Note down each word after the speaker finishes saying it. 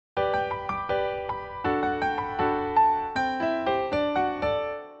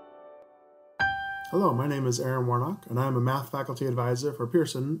Hello, my name is Aaron Warnock, and I am a math faculty advisor for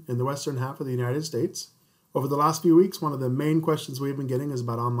Pearson in the western half of the United States. Over the last few weeks, one of the main questions we've been getting is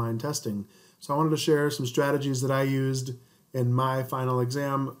about online testing. So I wanted to share some strategies that I used in my final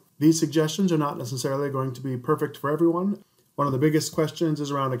exam. These suggestions are not necessarily going to be perfect for everyone. One of the biggest questions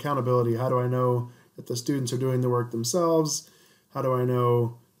is around accountability. How do I know that the students are doing the work themselves? How do I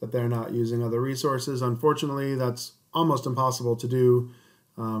know that they're not using other resources? Unfortunately, that's almost impossible to do.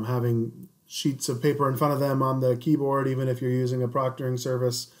 Having sheets of paper in front of them on the keyboard, even if you're using a proctoring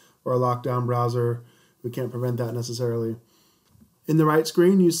service or a lockdown browser, we can't prevent that necessarily. In the right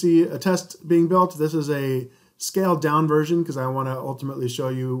screen, you see a test being built. This is a scaled down version because I want to ultimately show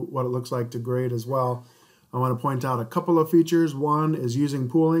you what it looks like to grade as well. I want to point out a couple of features. One is using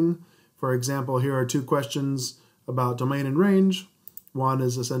pooling. For example, here are two questions about domain and range. One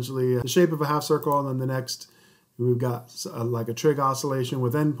is essentially the shape of a half circle, and then the next we've got like a trig oscillation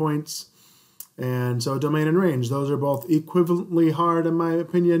with endpoints. And so domain and range, those are both equivalently hard in my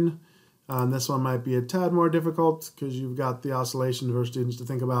opinion. This one might be a tad more difficult because you've got the oscillation for students to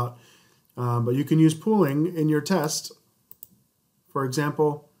think about. But you can use pooling in your test. For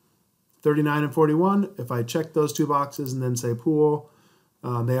example, 39 and 41, if I check those two boxes and then say pool,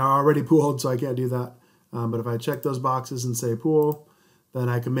 they are already pooled, so I can't do that. But if I check those boxes and say pool, then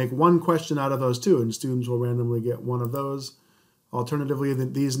I can make one question out of those two, and students will randomly get one of those. Alternatively,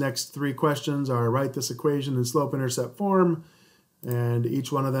 these next three questions are write this equation in slope-intercept form, and each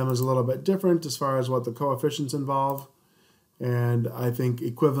one of them is a little bit different as far as what the coefficients involve, and I think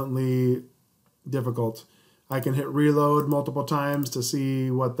equivalently difficult. I can hit reload multiple times to see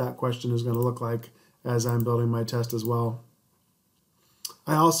what that question is going to look like as I'm building my test as well.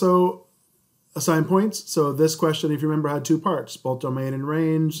 I also assign points. So this question, if you remember, had two parts, both domain and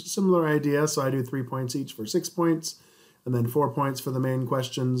range, similar idea. So I do 3 points each for 6 points, and then 4 points for the main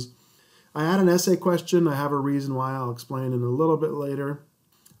questions. I add an essay question. I have a reason why. I'll explain in a little bit later.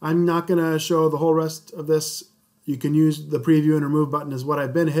 I'm not going to show the whole rest of this. You can use the preview and remove button is what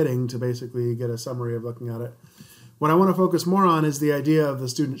I've been hitting to basically get a summary of looking at it. What I want to focus more on is the idea of the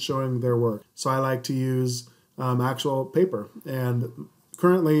student showing their work. So I like to use actual paper. And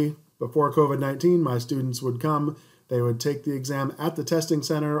currently, before COVID-19, my students would come. They would take the exam at the testing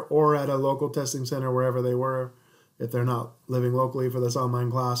center or at a local testing center, wherever they were, if they're not living locally for this online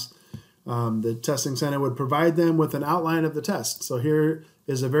class. The testing center would provide them with an outline of the test. So here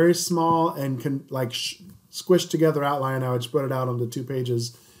is a very small and squished together outline. I would spread it out onto 2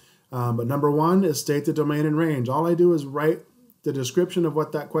 pages. But number one is state the domain and range. All I do is write the description of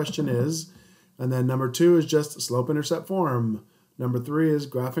what that question is. And then number 2 is just slope-intercept form. Number 3 is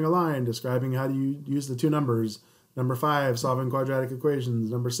graphing a line, describing how you use the two numbers. Number 5, solving quadratic equations.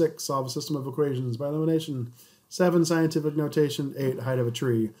 Number 6, solve a system of equations by elimination. 7, scientific notation. 8, height of a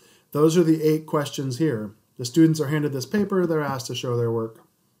tree. Those are the 8 questions here. The students are handed this paper. They're asked to show their work.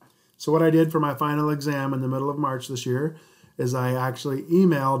 So what I did for my final exam in the middle of March this year is I actually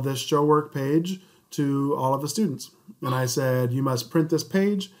emailed this show work page to all of the students. And I said, you must print this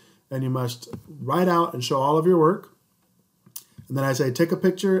page and you must write out and show all of your work. And then I say, take a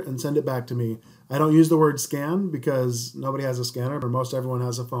picture and send it back to me. I don't use the word scan because nobody has a scanner, but most everyone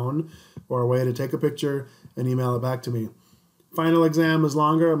has a phone or a way to take a picture and email it back to me. Final exam is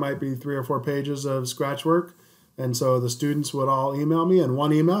longer. It might be 3 or 4 pages of scratch work. And so the students would all email me. In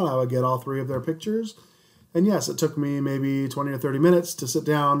one email, I would get all 3 of their pictures. And yes, it took me maybe 20 or 30 minutes to sit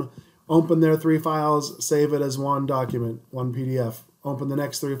down, open their 3 files, save it as one document, one PDF. Open the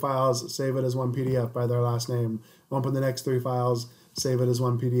next 3 files, save it as one PDF by their last name. Open the next 3 files, save it as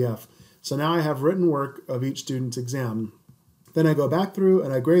one PDF. So now I have written work of each student's exam. Then I go back through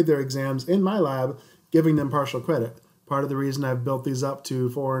and I grade their exams in MyLab, giving them partial credit. Part of the reason I've built these up to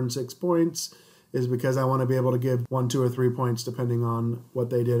 4 and 6 points is because I want to be able to give 1, 2, or 3 points depending on what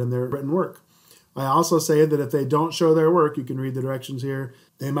they did in their written work. I also say that if they don't show their work, you can read the directions here,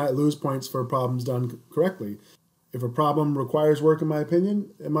 they might lose points for problems done correctly. If a problem requires work, in my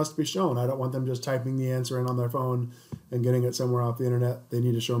opinion, it must be shown. I don't want them just typing the answer in on their phone and getting it somewhere off the internet. They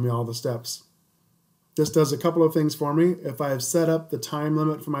need to show me all the steps. This does a couple of things for me. If I've set up the time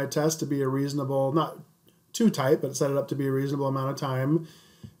limit for my test to be a reasonable, not too tight, but set it up to be a reasonable amount of time,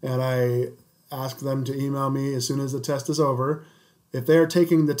 and I ask them to email me as soon as the test is over, if they're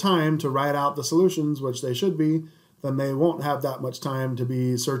taking the time to write out the solutions, which they should be, then they won't have that much time to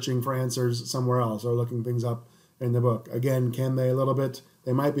be searching for answers somewhere else or looking things up in the book. Again, can they a little bit?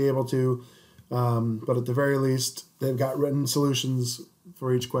 They might be able to, but at the very least, they've got written solutions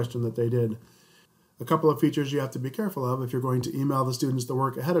for each question that they did. A couple of features you have to be careful of if you're going to email the students the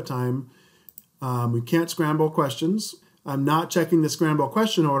work ahead of time. We can't scramble questions. I'm not checking the scramble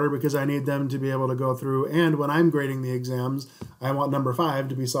question order because I need them to be able to go through, and when I'm grading the exams, I want number 5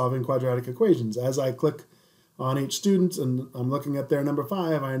 to be solving quadratic equations. As I click on each student and I'm looking at their number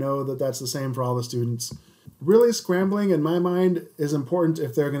 5, I know that that's the same for all the students. Really, scrambling in my mind is important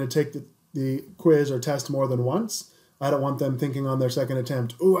if they're going to take the quiz or test more than once. I don't want them thinking on their second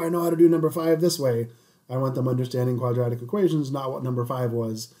attempt, oh, I know how to do number 5 this way. I want them understanding quadratic equations, not what number 5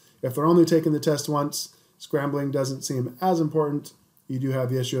 was. If they're only taking the test once, scrambling doesn't seem as important. You do have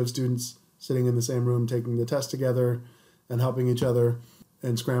the issue of students sitting in the same room taking the test together and helping each other,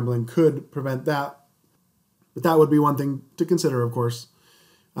 and scrambling could prevent that. But that would be one thing to consider, of course.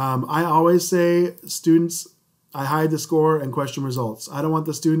 I always say students, I hide the score and question results. I don't want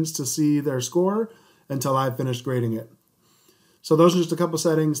the students to see their score until I've finished grading it. So those are just a couple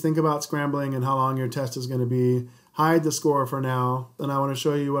settings. Think about scrambling and how long your test is going to be. Hide the score for now, and I want to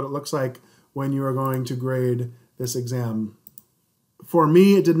show you what it looks like when you are going to grade this exam. For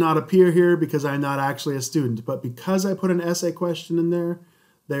me, it did not appear here because I'm not actually a student, but because I put an essay question in there,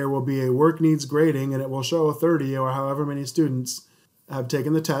 there will be a work needs grading, and it will show 30 or however many students have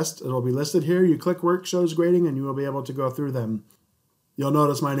taken the test. It will be listed here. You click work shows grading and you will be able to go through them. You'll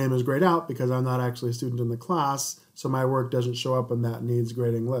notice my name is grayed out because I'm not actually a student in the class, so my work doesn't show up in that needs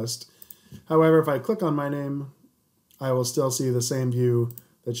grading list. However, if I click on my name, I will still see the same view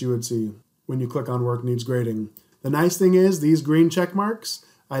that you would see when you click on work needs grading. The nice thing is these green check marks,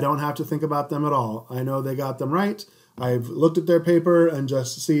 I don't have to think about them at all. I know they got them right. I've looked at their paper and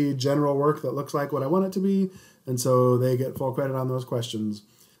just see general work that looks like what I want it to be, and so they get full credit on those questions.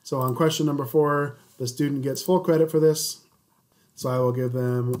 So on question number 4, the student gets full credit for this, so I will give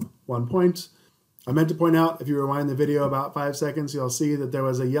them 1 point. I meant to point out, if you rewind the video about 5 seconds, you'll see that there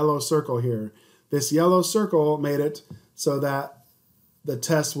was a yellow circle here. This yellow circle made it so that the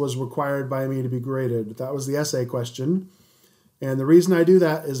test was required by me to be graded. That was the essay question. And the reason I do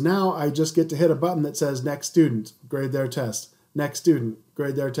that is now I just get to hit a button that says next student, grade their test. Next student,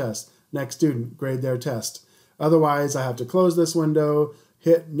 grade their test. Next student, grade their test. Otherwise, I have to close this window,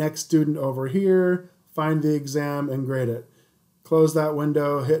 hit next student over here, find the exam, and grade it. Close that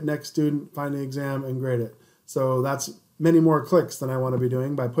window, hit next student, find the exam, and grade it. So that's many more clicks than I want to be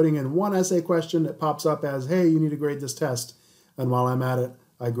doing. By putting in one essay question, it pops up as, hey, you need to grade this test. And while I'm at it,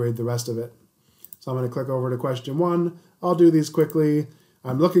 I grade the rest of it. So I'm going to click over to question 1. I'll do these quickly.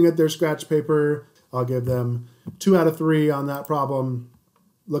 I'm looking at their scratch paper. I'll give them 2 out of 3 on that problem.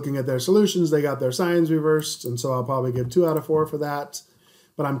 Looking at their solutions, they got their signs reversed, and so I'll probably give 2 out of 4 for that.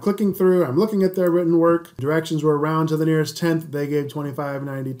 But I'm clicking through, I'm looking at their written work. Directions were round to the nearest 10th. They gave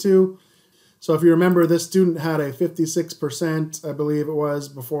 25.92. So if you remember, this student had a 56%, I believe it was,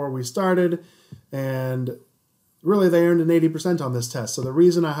 before we started, and really they earned an 80% on this test. So the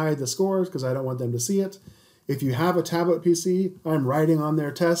reason I hide the scores is because I don't want them to see it. If you have a tablet PC, I'm writing on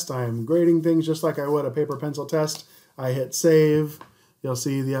their test. I'm grading things just like I would a paper pencil test. I hit save. You'll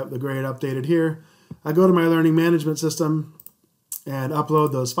see the grade updated here. I go to my learning management system and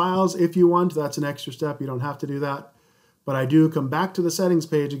upload those files if you want. That's an extra step. You don't have to do that. But I do come back to the settings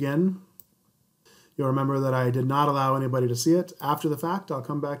page again. You'll remember that I did not allow anybody to see it. After the fact, I'll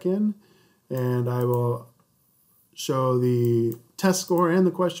come back in and I will show the test score and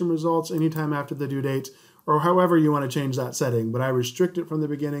the question results anytime after the due date, or however you want to change that setting. But I restrict it from the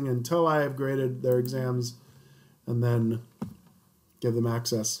beginning until I have graded their exams and then give them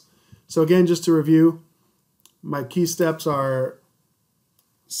access. So again, just to review, my key steps are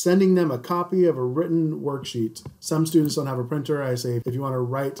sending them a copy of a written worksheet. Some students don't have a printer. I say if you want to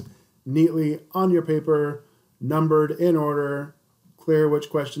write neatly on your paper, numbered in order, clear which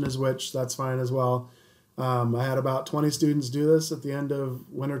question is which, that's fine as well. I had about 20 students do this at the end of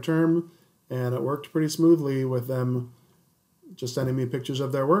winter term, and it worked pretty smoothly with them just sending me pictures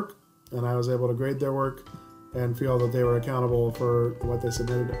of their work, and I was able to grade their work and feel that they were accountable for what they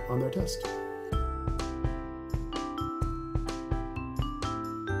submitted on their test.